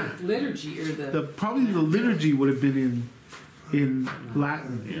 I think Yeah. the liturgy or Probably the liturgy would have been in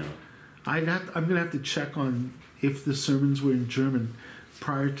Latin. Yeah. I'm gonna have to check on if the sermons were in German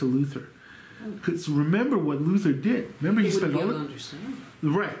prior to Luther. Because remember what Luther did. Remember he spent all to understand.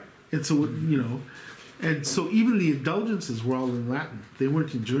 right, and so and so even the indulgences were all in Latin. They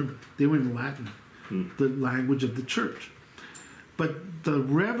weren't in German. They were in Latin, the language of the church. But the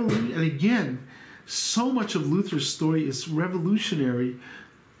revolution, and again, so much of Luther's story is revolutionary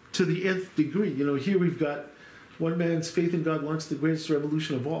to the nth degree. Here we've got one man's faith in God launched the greatest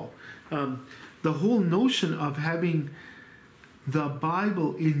revolution of all. The whole notion of having the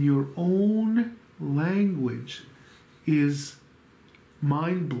Bible in your own language is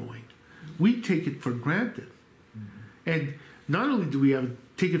mind-blowing. We take it for granted. And not only do we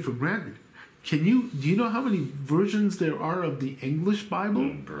take it for granted, do you know how many versions there are of the English Bible?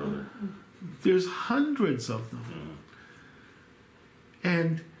 Oh, brother. There's hundreds of them.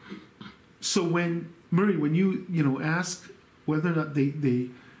 And so when you ask whether or not they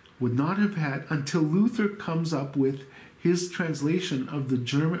would not have had, until Luther comes up with his translation of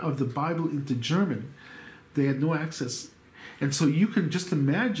the Bible into German, they had no access. And so you can just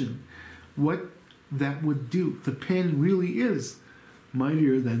imagine what that would do. The pen really is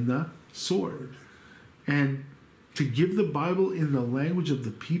mightier than the sword. And to give the Bible in the language of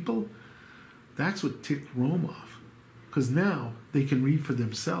the people, that's what ticked Rome off. Because now they can read for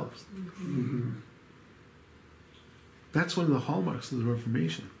themselves. Mm-hmm. That's one of the hallmarks of the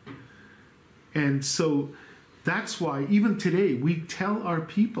Reformation. And so that's why even today we tell our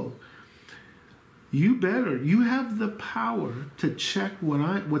people, you have the power to check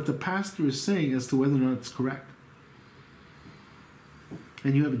what the pastor is saying as to whether or not it's correct.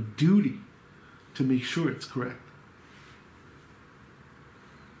 And you have a duty to make sure it's correct.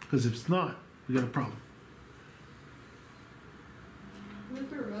 Because if it's not, we got a problem. Were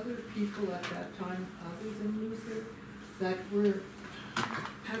there other people at that time other than Luther that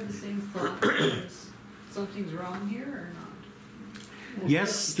had the same thought as something's wrong here or not?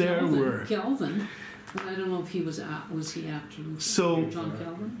 Yes, there were. Calvin. But I don't know if he was he after Luther? So, John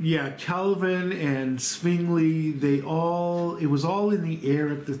Calvin? Yeah, Calvin and Zwingli, it was all in the air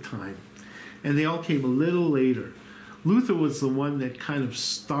at the time. And they all came a little later. Luther was the one that kind of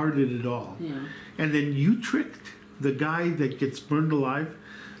started it all. Yeah. And then Utrecht, the guy that gets burned alive,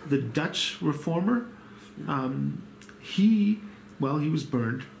 the Dutch reformer, he was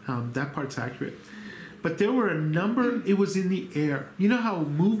burned. That part's accurate. But there were a number, it was in the air. You know how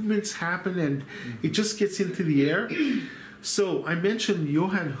movements happen and it just gets into the air? So I mentioned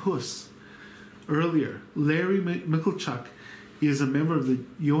Johann Hus earlier. Larry Michalchuk is a member of the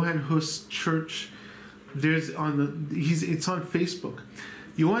Johann Hus Church. It's on Facebook.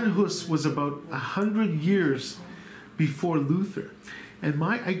 Johann Hus was about 100 years before Luther. And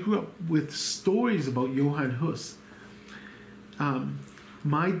I grew up with stories about Johann Hus.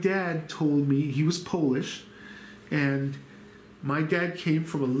 My dad told me, he was Polish, and my dad came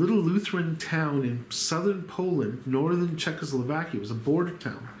from a little Lutheran town in southern Poland, northern Czechoslovakia. It was a border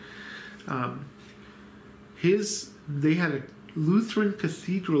town. They had a Lutheran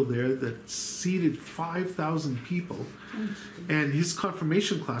cathedral there that seated 5,000 people, and his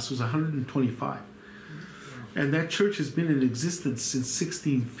confirmation class was 125. And that church has been in existence since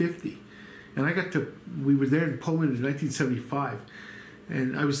 1650. And we were there in Poland in 1975.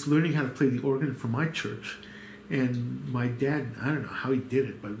 And I was learning how to play the organ for my church. And my dad, I don't know how he did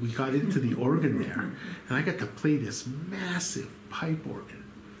it, but we got into the organ there. And I got to play this massive pipe organ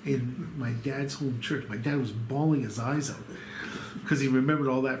in my dad's home church. My dad was bawling his eyes out because he remembered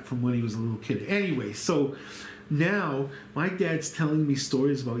all that from when he was a little kid. Anyway, so now my dad's telling me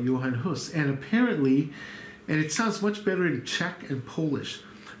stories about Johann Hus, and apparently, and it sounds much better in Czech and Polish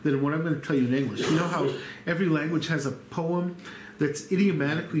than what I'm going to tell you in English. You know how every language has a poem that's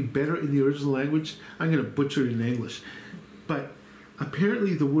idiomatically better in the original language? I'm going to butcher it in English. But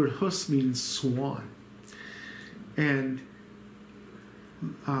apparently the word Hus means swan. And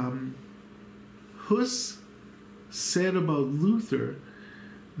Hus said about Luther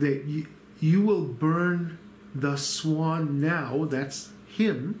that you will burn the swan now, that's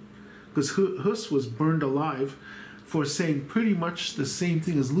him, because Hus was burned alive for saying pretty much the same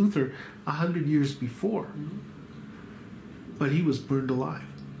thing as Luther 100 years before. But he was burned alive.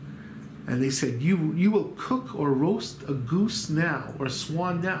 And they said, you will cook or roast a goose now, or a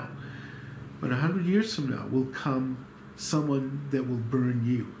swan now, but 100 years from now will come someone that will burn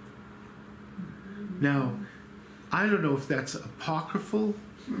you. Now, I don't know if that's apocryphal.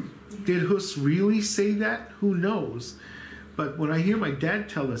 Did Hus really say that? Who knows? But when I hear my dad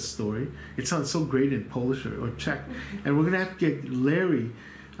tell this story, it sounds so great in Polish or Czech. And we're going to have to get Larry,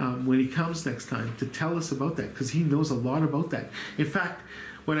 when he comes next time, to tell us about that, because he knows a lot about that. In fact,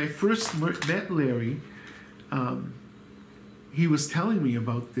 when I first met Larry, he was telling me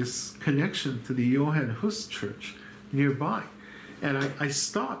about this connection to the Johann Hus church nearby. And I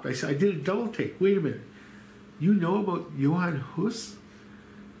stopped. I did a double take. Wait a minute. You know about Johann Hus?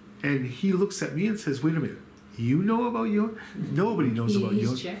 And he looks at me and says, wait a minute. You know about Johann? Nobody knows about Johann.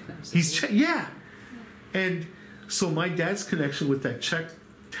 He's Czech. He's Czech, yeah. And so my dad's connection with that Czech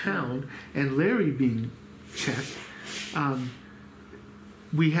town, and Larry being Czech,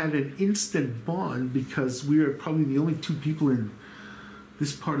 we had an instant bond because we are probably the only two people in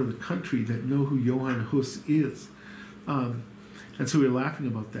this part of the country that know who Johann Hus is. And so we were laughing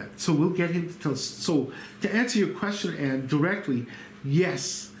about that. So we'll get him to tell us. So to answer your question, Anne, directly,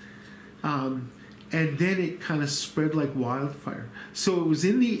 yes. And then it kind of spread like wildfire. So it was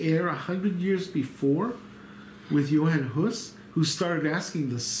in the air 100 years before with Johann Hus, who started asking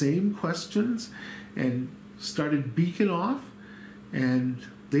the same questions and started beaking off, and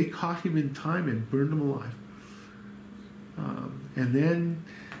they caught him in time and burned him alive. And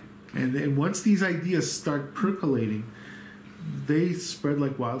then once these ideas start percolating, they spread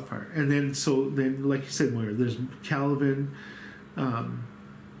like wildfire. And then like you said, Moira, there's Calvin,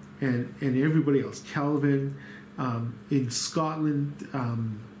 and everybody else. Calvin, in Scotland,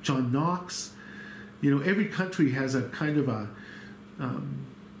 John Knox. You know, every country has a kind of a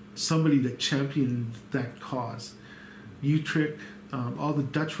somebody that championed that cause. Utrecht, all the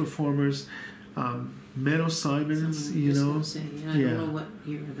Dutch reformers, Menno Simons. You know, I don't know what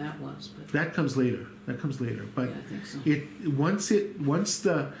year that was, but that comes later. But yeah, I think so. Once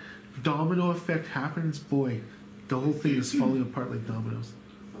the domino effect happens, boy, the whole thing is falling apart like dominoes.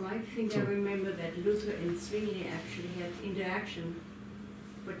 Well, I think I remember that Luther and Zwingli actually had interaction,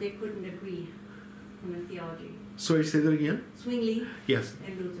 but they couldn't agree on the theology. Sorry, say that again? Zwingli Yes.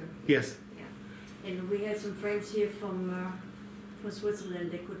 and Luther. Yes. Yeah. And we had some friends here from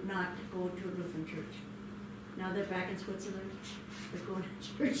Switzerland. They could not go to a Lutheran church. Now they're back in Switzerland. They're going to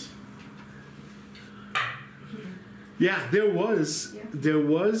church. Yeah, there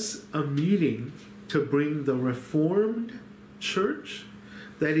was a meeting to bring the Reformed Church,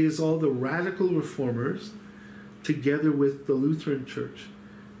 that is all the radical reformers, together with the Lutheran Church,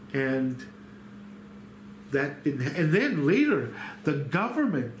 and that didn't. And then later, the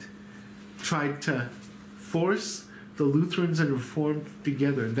government tried to force the Lutherans and Reformed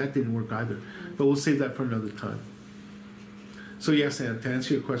together, and that didn't work either. But we'll save that for another time. So yes, Anne, to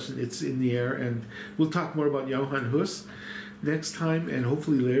answer your question, it's in the air, and we'll talk more about Johann Hus next time, and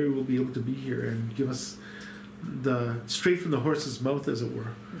hopefully Larry will be able to be here and give us the straight from the horse's mouth, as it were.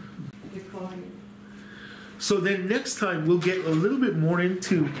 So then next time we'll get a little bit more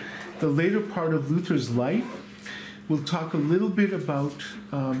into the later part of Luther's life. We'll talk a little bit about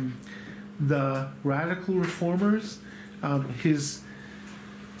the radical reformers, his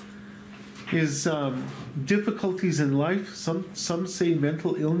difficulties in life. Some say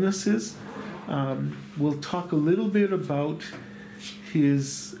mental illnesses. We'll talk a little bit about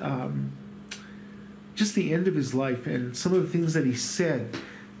his just the end of his life and some of the things that he said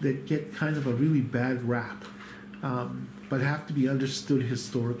that get kind of a really bad rap, but have to be understood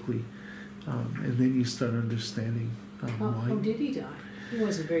historically, and then you start understanding why. How did he die? He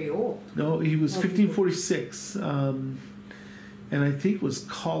wasn't very old. No, he was 1546, and I think it was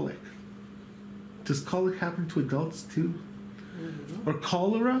colic. Does colic happen to adults too? Or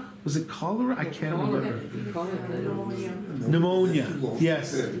cholera? Was it cholera? I can't remember. Pneumonia.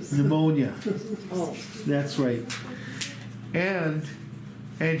 Yes, pneumonia. Oh, That's right. And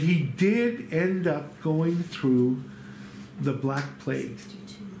And he did end up going through the Black Plague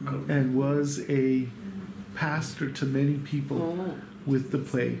and was a pastor to many people with the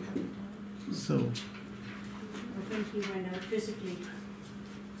plague. So, I think he went out physically.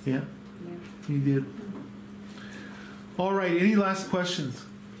 yeah, he did. All right, any last questions?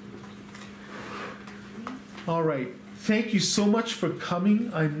 All right, thank you so much for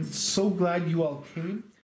coming. I'm so glad you all came.